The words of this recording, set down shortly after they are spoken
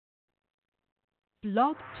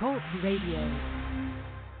Blog Talk Radio.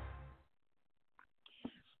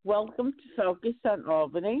 Welcome to Focus on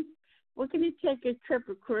Albany. We're going to take a trip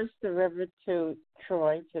across the river to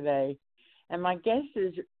Troy today. And my guest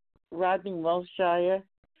is Rodney Wiltshire.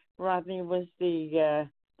 Rodney was the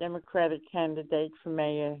Democratic candidate for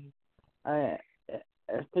mayor for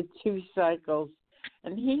 2 cycles.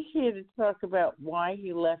 And he's here to talk about why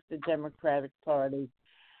he left the Democratic Party.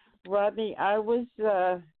 Rodney,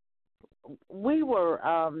 we were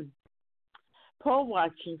poll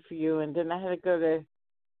watching for you, and then I had to go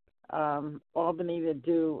to Albany to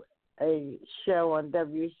do a show on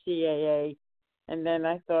WCAA, and then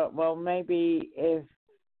I thought, well, maybe if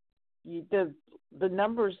the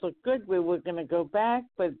numbers look good, we were going to go back,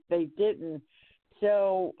 but they didn't.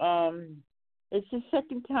 So it's the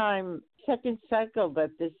second cycle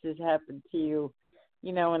that this has happened to you,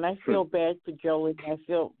 and I feel bad for Jolie. I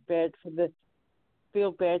feel bad for the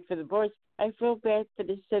boys. I feel bad for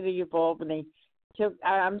the city of Albany. So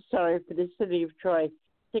I'm sorry, for the city of Troy.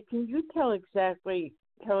 So can you tell us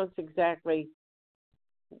exactly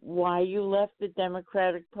why you left the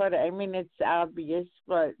Democratic Party? I mean, it's obvious,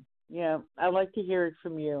 but I'd like to hear it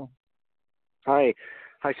from you. Hi,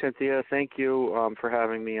 Cynthia. Thank you for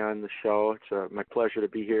having me on the show. It's my pleasure to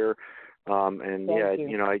be here. And thank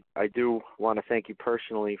you. I do want to thank you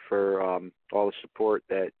personally for all the support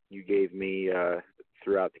that you gave me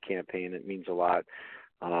throughout the campaign. It means a lot,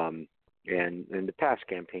 and in the past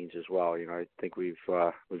campaigns as well. I think we've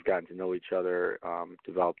gotten to know each other,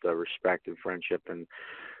 developed a respect and friendship, and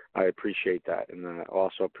I appreciate that. And I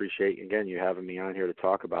also appreciate, again, you having me on here to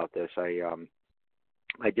talk about this. I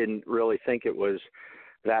didn't really think it was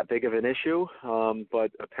that big of an issue,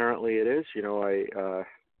 but apparently it is.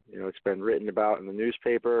 It's been written about in the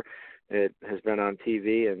newspaper. It has been on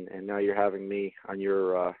TV, and now you're having me on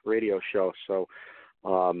your radio show. So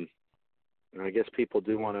I guess people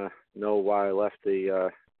do want to know why I left the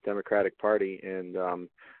Democratic Party and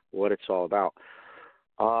what it's all about.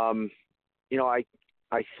 I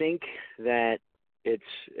think that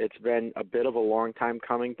it's been a bit of a long time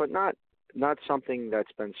coming, but not something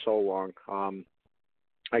that's been so long.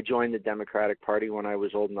 I joined the Democratic Party when I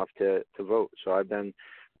was old enough to vote, so I've been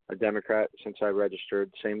a Democrat since I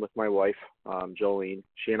registered. Same with my wife, Jolene.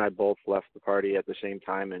 She and I both left the party at the same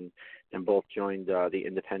time and both joined the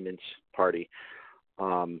Independence Party.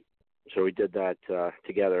 So we did that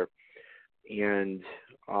together. And,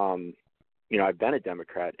 I've been a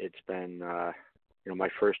Democrat. It's been, my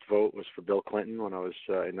first vote was for Bill Clinton when I was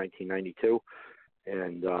in 1992.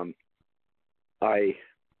 And I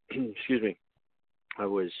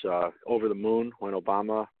was over the moon when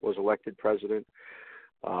Obama was elected president.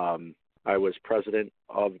 I was president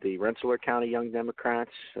of the Rensselaer County Young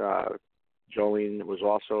Democrats. Jolene was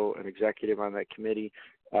also an executive on that committee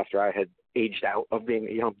after I had aged out of being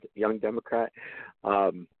a young Democrat.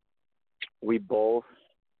 We both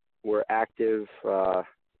were active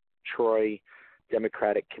Troy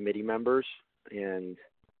Democratic committee members, and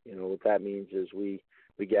what that means is we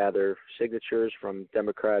gather signatures from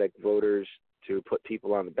Democratic voters to put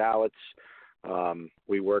people on the ballots.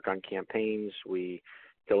 We work on campaigns. We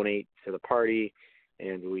donate to the party,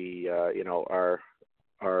 and we are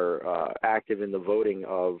active in the voting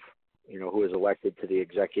of who is elected to the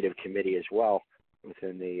executive committee as well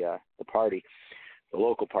within the party, the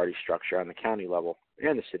local party structure on the county level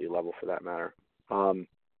and the city level for that matter.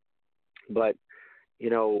 But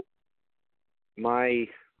my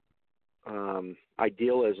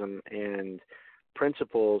idealism and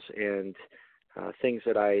principles and things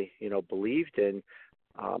that I believed in,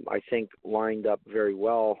 I think lined up very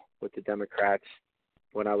well with the Democrats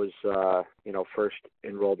when I was, first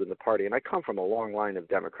enrolled in the party. And I come from a long line of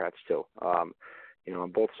Democrats too, on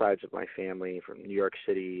both sides of my family, from New York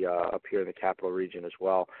City up here in the Capital Region as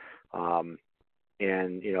well. And,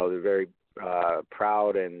 they're very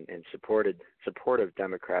proud and supportive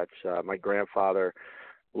Democrats. My grandfather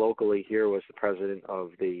locally here was the president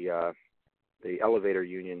of the elevator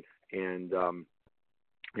union, and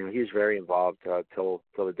he was very involved till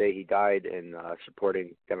the day he died in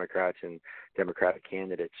supporting Democrats and Democratic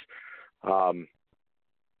candidates. And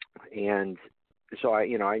so I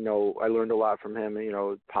learned a lot from him.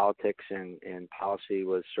 Politics and policy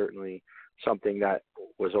was certainly something that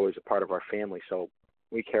was always a part of our family. So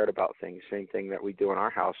we cared about things, same thing that we do in our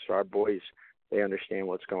house. So our boys, they understand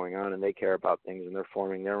what's going on, and they care about things, and they're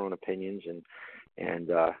forming their own opinions and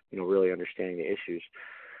really understanding the issues.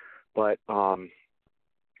 But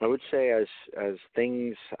I would say as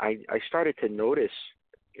things, I started to notice,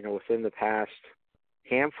 within the past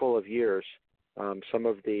handful of years, some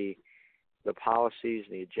of the the policies,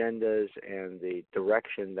 the agendas, and the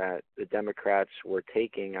direction that the Democrats were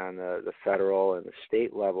taking on the federal and the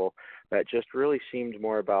state level that just really seemed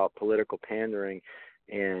more about political pandering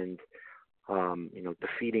and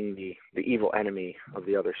defeating the evil enemy of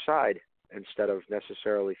the other side instead of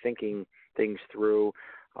necessarily thinking things through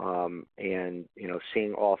and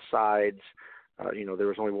seeing all sides. There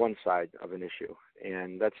was only one side of an issue,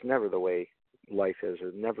 and that's never the way life is,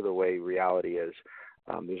 or never the way reality is.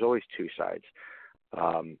 There's always two sides,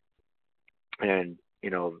 and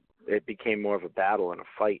it became more of a battle and a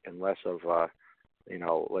fight, and less of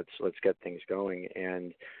let's get things going.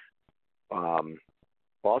 And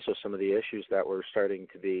also, some of the issues that were starting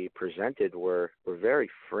to be presented were very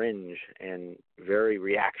fringe and very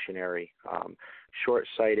reactionary,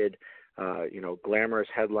 short-sighted, glamorous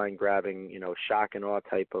headline-grabbing, shock and awe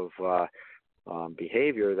type of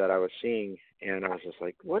behavior that I was seeing, and I was just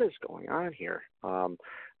like, what is going on here?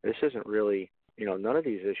 This isn't really, none of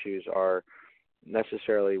these issues are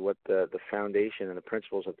necessarily what the foundation and the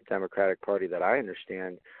principles of the Democratic Party that I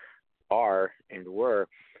understand are and were,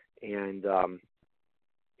 and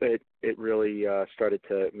it really started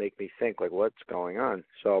to make me think, like, what's going on?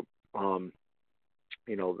 So,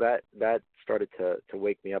 that started to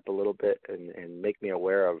wake me up a little bit and make me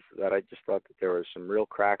aware of that. I just thought that there was some real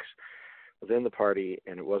cracks within the party,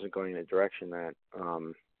 and it wasn't going in a direction that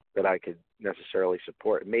that I could necessarily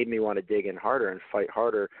support. It made me want to dig in harder and fight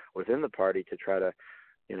harder within the party to try to,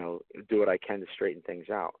 do what I can to straighten things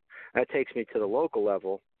out. That takes me to the local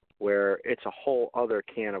level, where it's a whole other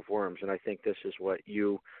can of worms, and I think this is what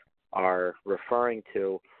you are referring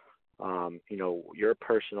to. Your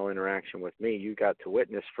personal interaction with me, you got to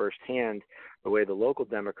witness firsthand the way the local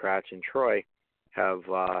Democrats in Troy have,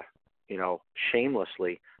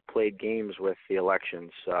 shamelessly played games with the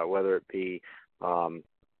elections, whether it be,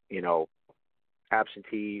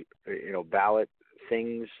 absentee, ballot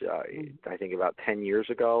things, I think about 10 years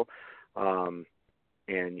ago, and,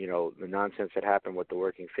 the nonsense that happened with the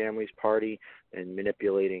Working Families Party and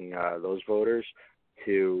manipulating those voters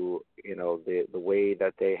to, the way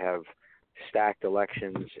that they have stacked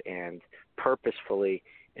elections and purposefully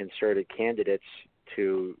inserted candidates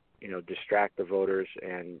to, distract the voters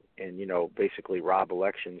and basically rob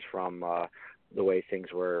elections from the way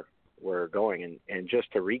things were going. And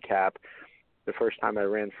just to recap, the first time I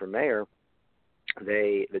ran for mayor,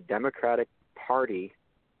 the Democratic Party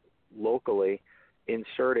locally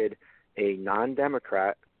inserted a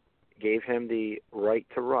non-Democrat, gave him the right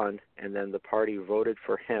to run, and then the party voted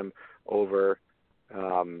for him over,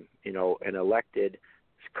 an elected,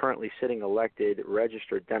 currently sitting elected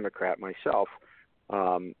registered Democrat, myself,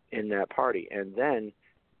 in that party, and then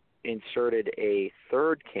inserted a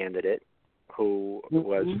third candidate who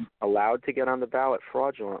was allowed to get on the ballot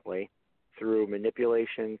fraudulently through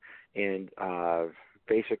manipulation and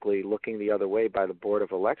basically looking the other way by the Board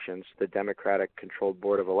of Elections, the Democratic-controlled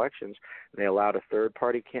Board of Elections. They allowed a third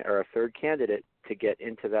candidate to get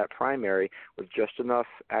into that primary with just enough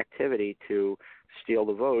activity to steal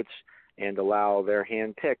the votes and allow their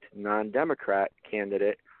hand-picked non-Democrat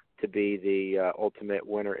candidate to be the ultimate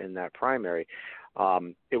winner in that primary.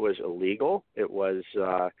 It was illegal. It was,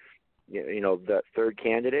 the third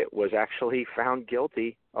candidate was actually found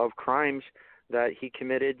guilty of crimes that he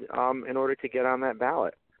committed in order to get on that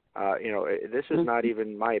ballot. This is not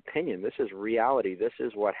even my opinion. This is reality. This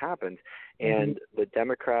is what happened. And the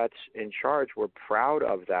Democrats in charge were proud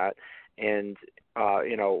of that and,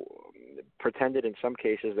 pretended in some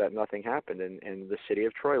cases that nothing happened. And the city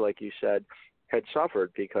of Troy, like you said, had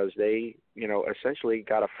suffered because they, essentially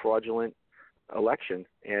got a fraudulent election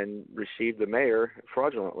and received the mayor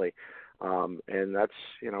fraudulently. And that's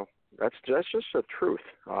just the truth.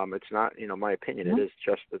 It's not, my opinion. It is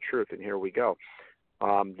just the truth, and here we go.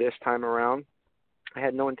 This time around, I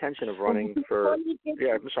had no intention of running for.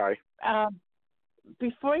 Yeah, I'm sorry.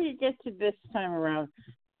 Before you get to this time around,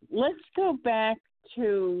 let's go back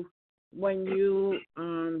to when you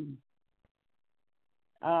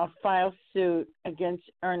filed suit against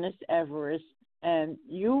Ernest Everest, and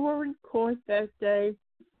you were in court that day,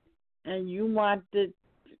 and you wanted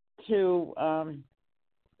to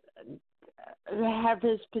have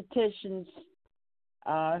his petitions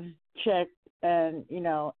checked and,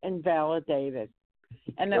 invalidated.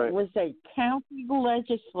 And right. It was a county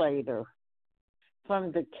legislator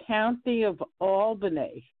from the county of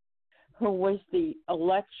Albany who was the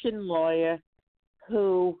election lawyer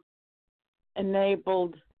who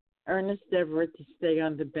enabled Ernest Everett to stay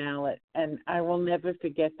on the ballot. And I will never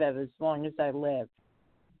forget that as long as I live.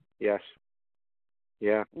 Yes.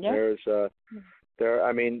 Yeah. Yep. There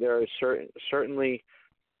are certainly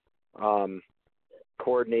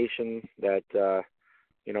coordination that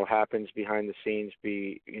happens behind the scenes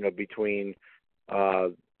between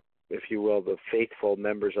if you will, the faithful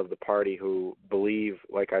members of the party who believe,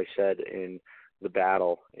 like I said, in the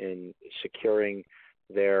battle, in securing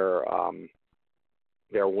their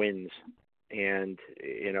wins. And,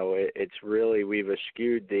 it's really, we've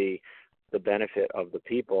eschewed the benefit of the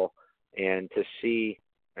people, and to see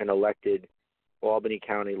an elected Albany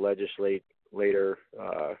County legislator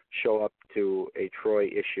show up to a Troy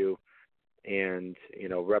issue and,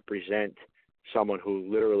 represent someone who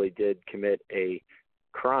literally did commit a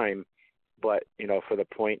crime, but, for the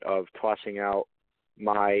point of tossing out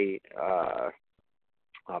my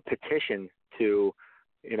petition to,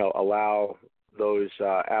 allow those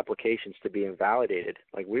applications to be invalidated.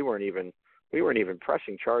 Like we weren't even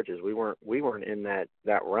pressing charges. We weren't in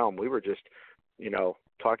that realm. We were just,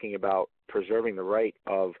 talking about preserving the right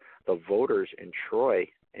of the voters in Troy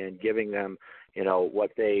and giving them,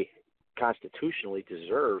 what they constitutionally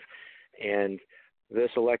deserve. And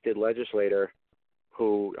this elected legislator,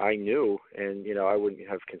 who I knew, and I wouldn't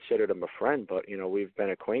have considered him a friend, but we've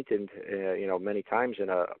been acquainted, many times in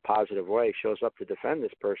a positive way, shows up to defend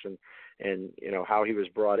this person, and how he was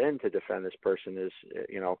brought in to defend this person is,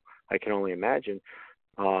 I can only imagine,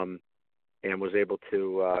 and was able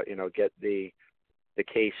to, get the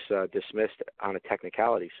case dismissed on a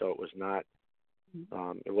technicality, so it was not.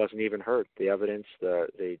 It wasn't even heard. The evidence,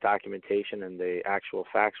 the documentation, and the actual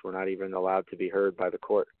facts were not even allowed to be heard by the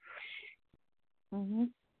court. Mm-hmm.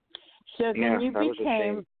 So then you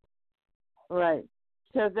became right.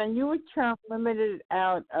 So then you were term limited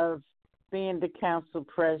out of being the council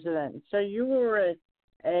president. So you were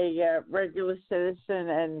a regular citizen,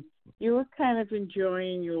 and you were kind of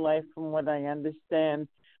enjoying your life, from what I understand.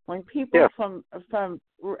 When people from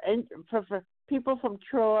people from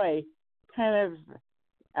Troy kind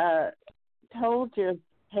of told you,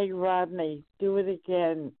 "Hey, Rodney, do it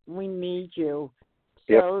again. We need you."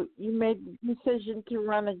 So you made the decision to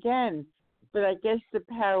run again, but I guess the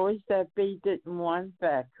powers that be didn't want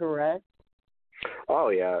that, correct? Oh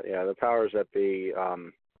yeah. The powers that be,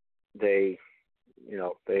 they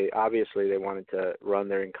obviously they wanted to run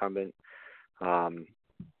their incumbent,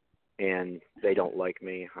 and they don't like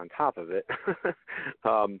me on top of it.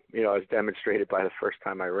 As demonstrated by the first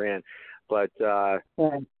time I ran, but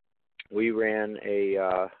we ran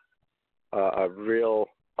a real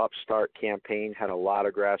upstart campaign, had a lot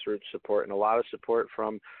of grassroots support and a lot of support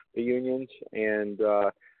from the unions and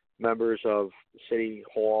members of City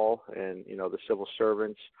Hall and the civil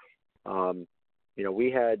servants.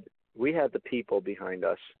 We had the people behind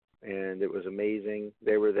us, and it was amazing.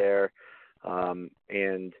 They were there, and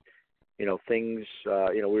things.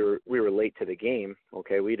 We were late to the game.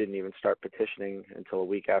 Okay, we didn't even start petitioning until a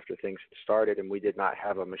week after things had started, and we did not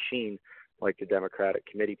have a machine like the Democratic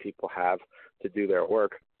committee people have to do their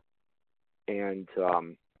work. And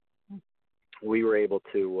we were able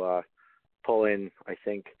to pull in, I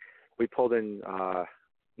think, we pulled in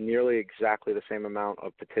nearly exactly the same amount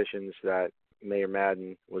of petitions that Mayor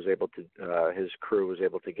Madden was able to, his crew was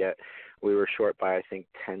able to get. We were short by, I think,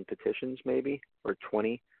 10 petitions maybe, or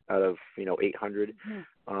 20 out of, 800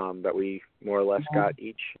 that we more or less got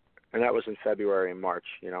each. And that was in February and March,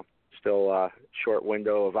 still a short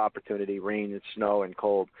window of opportunity, rain and snow and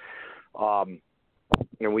cold.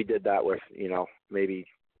 And we did that with, maybe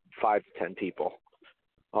 5 to 10 people.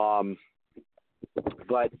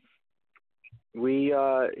 But we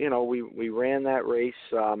ran that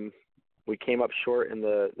race. We came up short in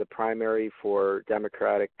the primary for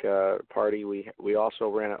Democratic Party. We also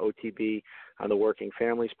ran an OTB on the Working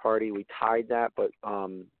Families Party. We tied that, but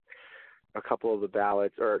a couple of the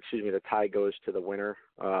ballots, the tie goes to the winner,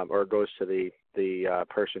 or goes to the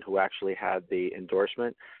person who actually had the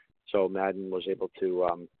endorsement. So Madden was able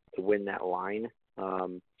to win that line,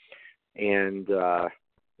 and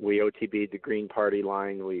we OTB'd the Green Party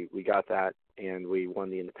line. We got that, and we won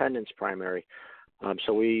the Independence primary.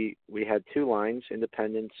 So we had 2 lines,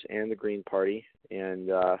 Independence and the Green Party, and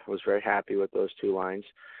was very happy with those 2 lines.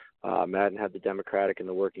 Madden had the Democratic and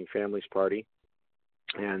the Working Families Party,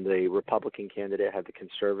 and the Republican candidate had the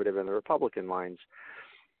Conservative and the Republican lines.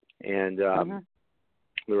 And the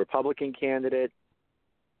Republican candidate,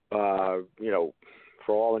 for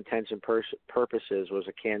all intents and purposes, was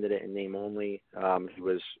a candidate in name only. He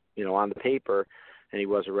was, on the paper, and he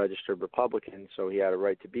was a registered Republican, so he had a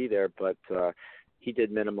right to be there, but he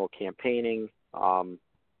did minimal campaigning.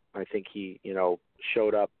 I think he,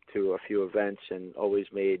 showed up to a few events and always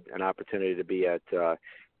made an opportunity to be at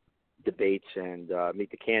debates and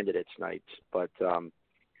meet the candidates nights. But,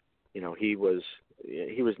 he was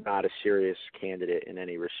he was not a serious candidate in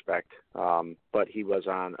any respect, but he was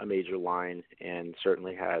on a major line and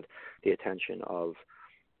certainly had the attention of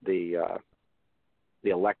the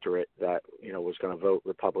electorate that was going to vote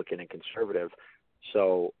Republican and conservative.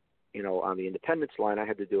 So on the independence line, I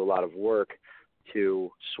had to do a lot of work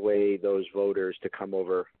to sway those voters to come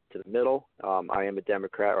over to the middle. I am a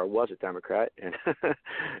Democrat, or was a Democrat, and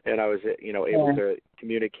and I was able to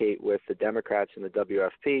communicate with the Democrats and the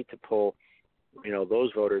WFP to pull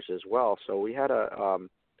those voters as well. So we had a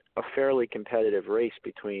fairly competitive race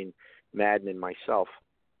between Madden and myself,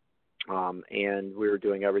 and we were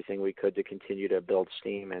doing everything we could to continue to build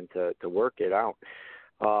steam and to work it out.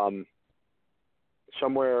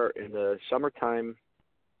 Somewhere in the summertime,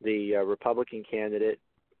 the Republican candidate,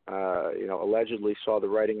 allegedly saw the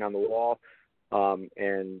writing on the wall,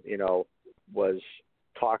 and was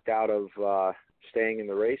talked out of staying in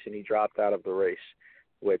the race, and he dropped out of the race.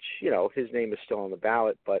 Which his name is still on the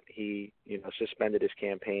ballot, but he suspended his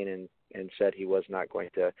campaign and said he was not going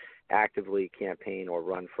to actively campaign or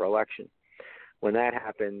run for election. When that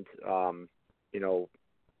happened,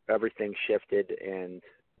 everything shifted, and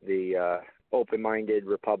the open-minded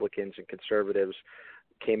Republicans and conservatives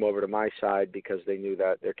came over to my side because they knew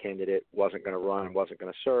that their candidate wasn't going to run, wasn't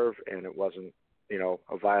going to serve, and it wasn't,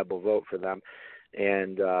 a viable vote for them.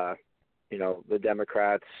 And, the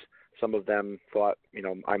Democrats, some of them thought,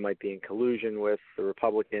 I might be in collusion with the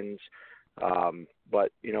Republicans,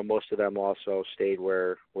 but, most of them also stayed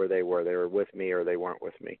where they were. They were with me or they weren't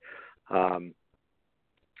with me. And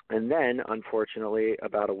then, unfortunately,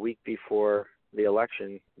 about a week before the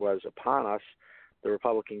election was upon us, the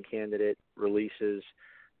Republican candidate releases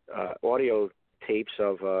audio tapes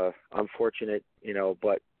of unfortunate,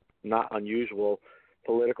 but not unusual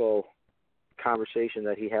political conversation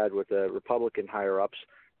that he had with the Republican higher-ups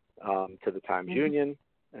to the Times Union.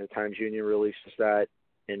 And the Times Union releases that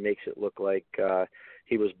and makes it look like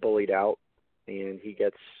he was bullied out, and he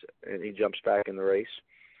jumps back in the race.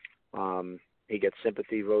 He gets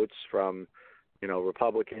sympathy votes from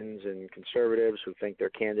Republicans and conservatives who think their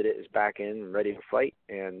candidate is back in and ready to fight,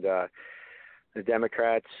 and the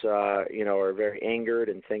Democrats, are very angered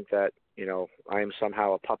and think that I am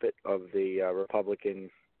somehow a puppet of the Republican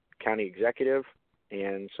county executive,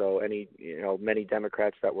 and so many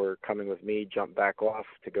Democrats that were coming with me jumped back off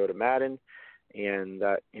to go to Madden, and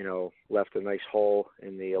that left a nice hole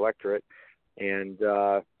in the electorate. And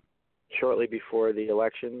shortly before the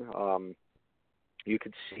election, you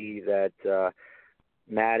could see that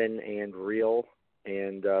Madden and Real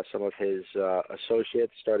and some of his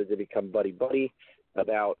associates started to become buddy-buddy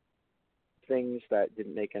about things that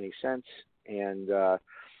didn't make any sense, and they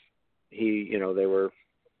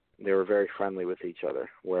were very friendly with each other,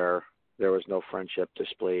 where there was no friendship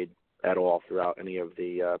displayed at all throughout any of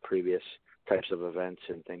the previous types of events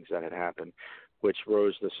and things that had happened, which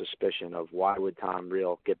rose the suspicion of why would Tom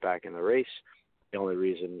Real get back in the race? The only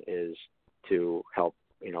reason is to help,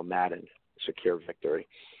 Madden secure victory,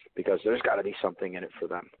 because there's got to be something in it for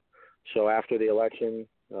them. So after the election,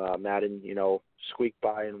 Madden, squeaked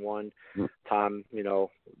by and won. Tom,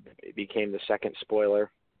 became the second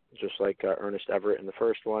spoiler, just like Ernest Everett in the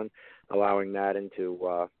first one, allowing Madden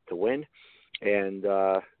to win. And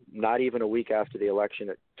not even a week after the election,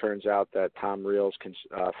 it turns out that Tom Real's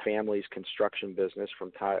family's construction business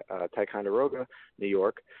from Ticonderoga, New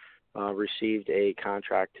York, received a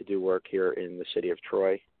contract to do work here in the city of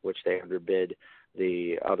Troy, which they underbid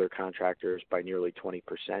the other contractors by nearly 20%.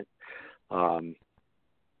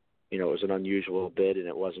 It was an unusual bid, and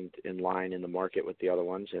it wasn't in line in the market with the other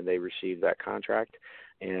ones, and they received that contract.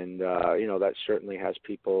 And, that certainly has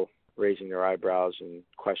people raising their eyebrows and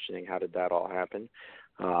questioning how did that all happen.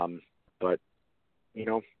 But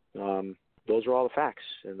those are all the facts,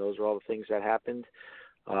 and those are all the things that happened.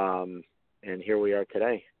 And here we are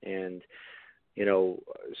today. And,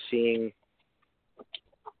 seeing,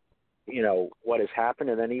 what has happened,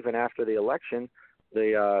 and then even after the election,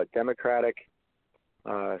 the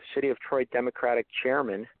City of Troy Democratic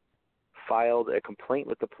chairman filed a complaint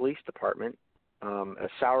with the police department, a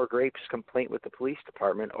sour grapes complaint with the police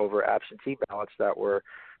department over absentee ballots that were,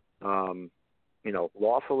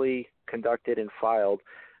 lawfully conducted and filed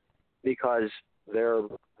because their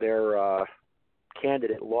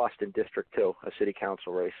candidate lost in District 2, a city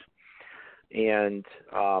council race. And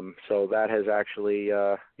so that has actually,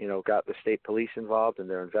 got the state police involved, and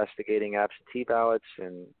they're investigating absentee ballots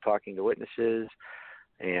and talking to witnesses.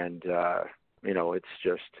 And,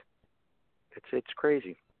 it's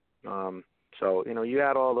crazy. So, you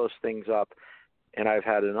add all those things up, and I've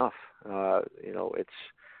had enough. It's,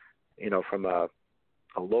 from a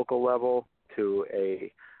local level to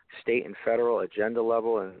a state and federal agenda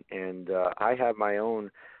level, and I have my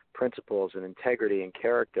own principles and integrity and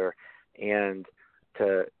character, and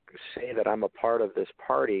to say that I'm a part of this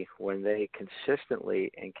party when they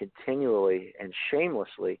consistently and continually and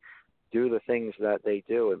shamelessly do the things that they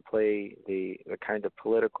do and play the kind of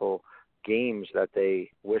political games that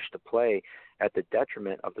they wish to play at the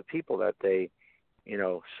detriment of the people that they,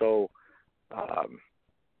 so,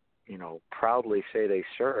 proudly say they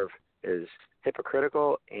serve is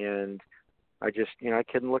hypocritical. And I just, I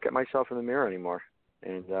couldn't look at myself in the mirror anymore.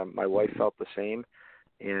 And my wife felt the same.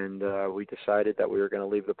 And we decided that we were going to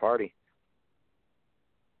leave the party.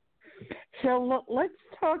 So let's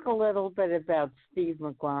talk a little bit about Steve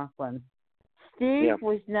McLaughlin. Steve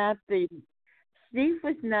was not the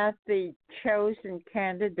chosen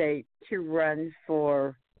candidate to run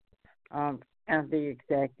for county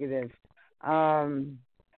executive. The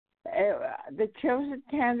chosen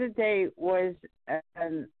candidate was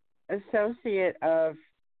an associate of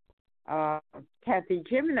Kathy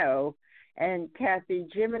Jimino, and Kathy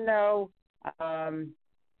Jimino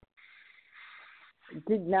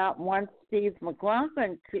did not want Steve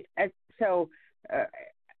McLaughlin to. So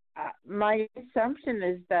my assumption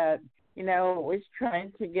is that it was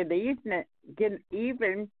trying to get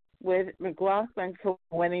even with McLaughlin for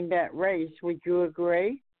winning that race. Would you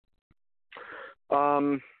agree?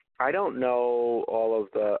 I don't know all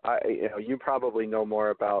of the. You probably know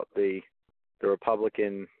more about the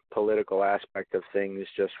Republican political aspect of things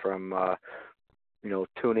just from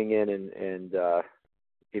tuning in and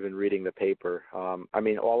even reading the paper.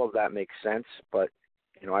 All of that makes sense, but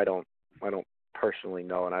I don't personally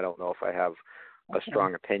know, and I don't know if I have a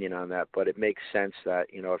strong opinion on that. But it makes sense that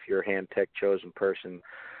if your hand-picked chosen person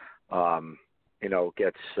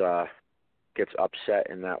gets upset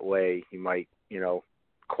in that way, you might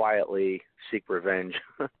quietly seek revenge.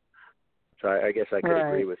 So I guess I could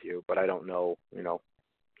agree with you, but I don't know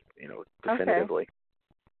definitively.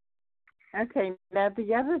 Okay. Now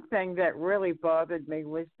the other thing that really bothered me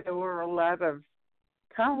was there were a lot of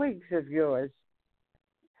colleagues of yours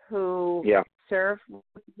who served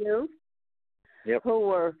with you, who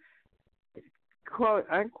were quote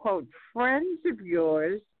unquote friends of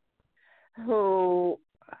yours, who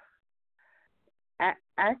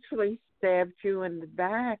actually stabbed you in the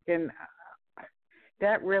back, and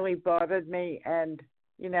that really bothered me. And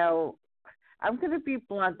I'm going to be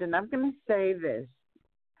blunt, and I'm going to say this.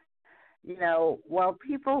 While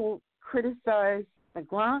people criticize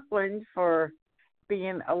McLaughlin for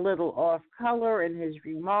being a little off color in his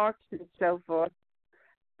remarks and so forth,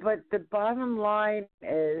 but the bottom line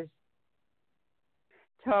is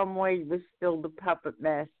Tom Wade was still the puppet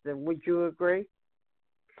master. Would you agree?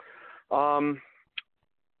 I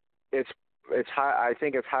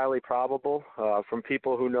think it's highly probable. From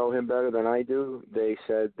people who know him better than I do, they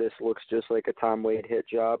said this looks just like a Tom Wade hit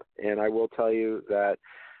job. And I will tell you that,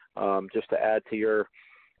 just to add to your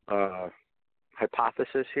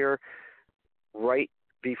hypothesis here, right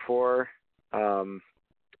before Tom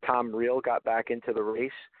Reel got back into the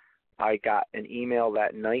race, I got an email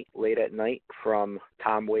that night, late at night, from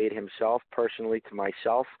Tom Wade himself, personally to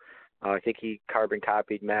myself. I think he carbon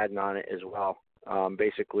copied Madden on it as well.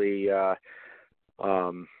 Basically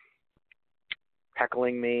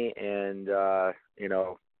heckling me and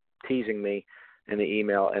teasing me in the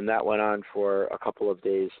email, and that went on for a couple of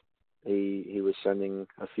days. He was sending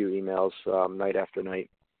a few emails night after night.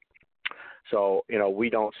 So we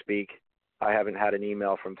don't speak. I haven't had an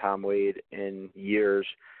email from Tom Wade in years,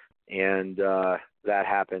 and that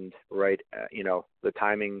happened right. The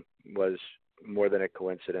timing was more than a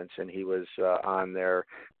coincidence, and he was on there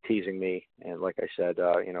teasing me, and like I said,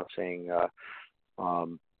 saying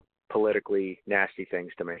politically nasty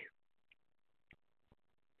things to me.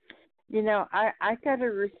 I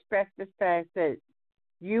gotta respect the fact that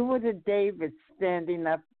you were the David standing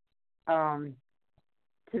up to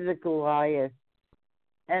the Goliath,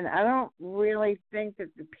 and I don't really think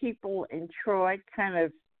that the people in Troy kind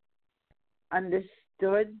of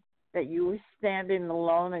understood that you were standing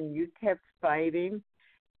alone and you kept fighting.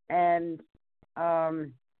 And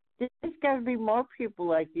there's got to be more people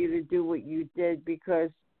like you to do what you did,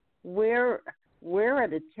 because we're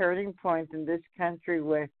at a turning point in this country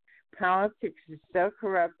where politics is so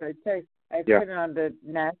corrupt. I tell you, I put it on the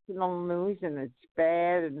national news and it's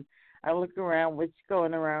bad, and I look around what's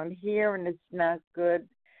going around here and it's not good.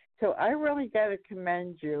 So I really got to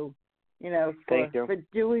commend you, for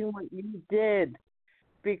doing what you did,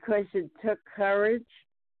 because it took courage,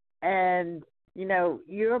 and,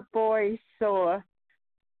 your boys saw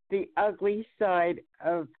the ugly side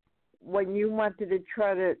of when you wanted to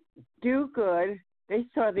try to do good. They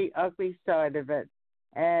saw the ugly side of it.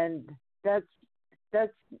 and that's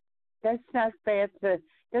that's that's not fair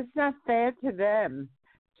to them.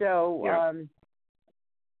 So Yeah.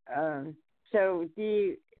 so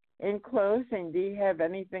in closing, do you have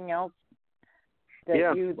anything else that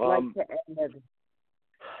Yeah. you'd like to add?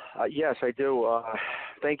 Yes, I do.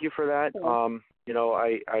 Thank you for that.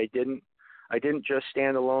 I didn't just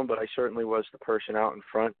stand alone, but I certainly was the person out in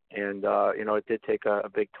front, and it did take a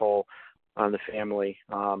big toll on the family.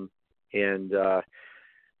 And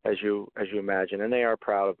as you imagine, and they are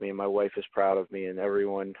proud of me, and my wife is proud of me, and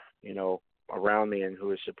everyone around me and who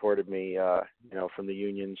has supported me, from the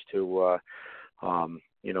unions to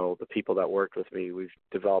the people that worked with me. We've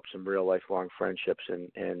developed some real lifelong friendships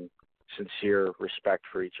and sincere respect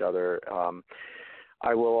for each other.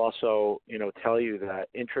 I will also, tell you that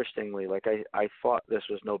interestingly, like I thought this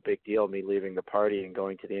was no big deal, me leaving the party and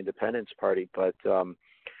going to the Independence Party, but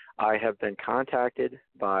I have been contacted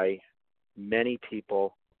by many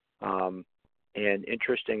people, and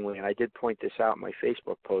interestingly, and I did point this out in my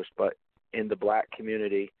Facebook post, but in the black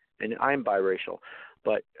community, and I'm biracial,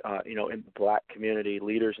 but in the black community,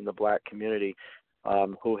 leaders in the black community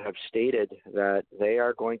who have stated that they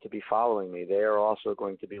are going to be following me. They are also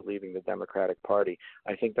going to be leaving the Democratic Party.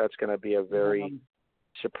 I think that's going to be a very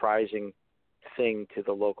surprising thing to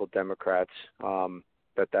the local Democrats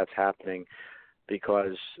that's happening,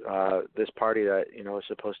 because this party that is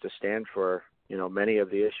supposed to stand for many of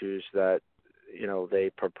the issues that they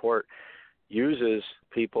purport uses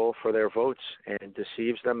people for their votes and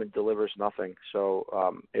deceives them and delivers nothing. So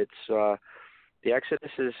it's the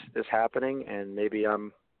exodus is happening, and maybe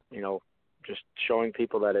I'm just showing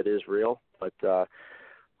people that it is real, but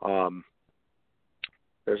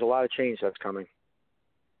there's a lot of change that's coming.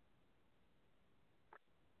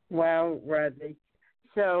 Well, Rodney.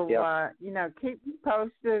 So, yeah. Keep me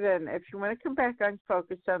posted, and if you want to come back on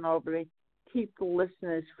Focus on Albany, keep the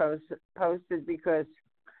listeners posted, because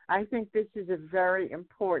I think this is a very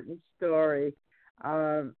important story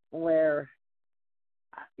where,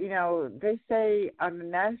 they say on the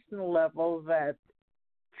national level that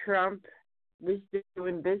Trump was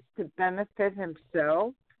doing this to benefit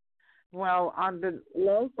himself. Well, on the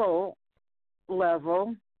local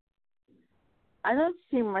level, I don't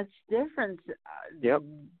see much difference. Yep.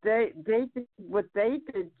 They did what they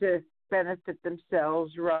did to benefit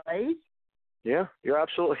themselves, right? Yeah, you're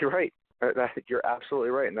absolutely right. You're absolutely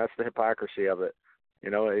right, and that's the hypocrisy of it.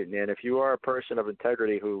 And if you are a person of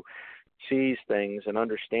integrity who sees things and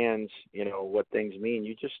understands, what things mean,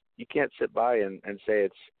 you can't sit by and say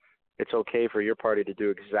it's okay for your party to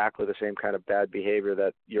do exactly the same kind of bad behavior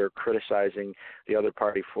that you're criticizing the other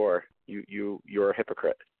party for. You're a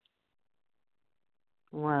hypocrite.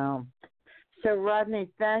 Wow. So, Rodney,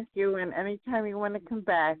 thank you. And anytime you want to come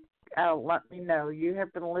back, let me know. You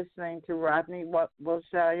have been listening to Rodney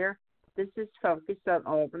Wiltshire. This is Focus on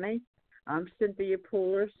Albany. I'm Cynthia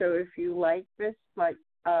Pooler. So if you like this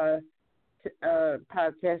podcast,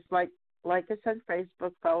 like us on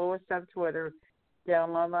Facebook, follow us on Twitter,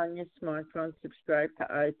 download on your smartphone, subscribe to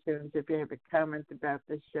iTunes. If you have a comment about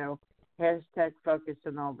this show, #Focus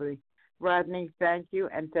on Albany. Rodney, thank you,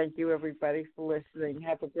 and thank you, everybody, for listening.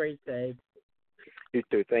 Have a great day. You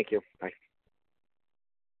too. Thank you. Bye.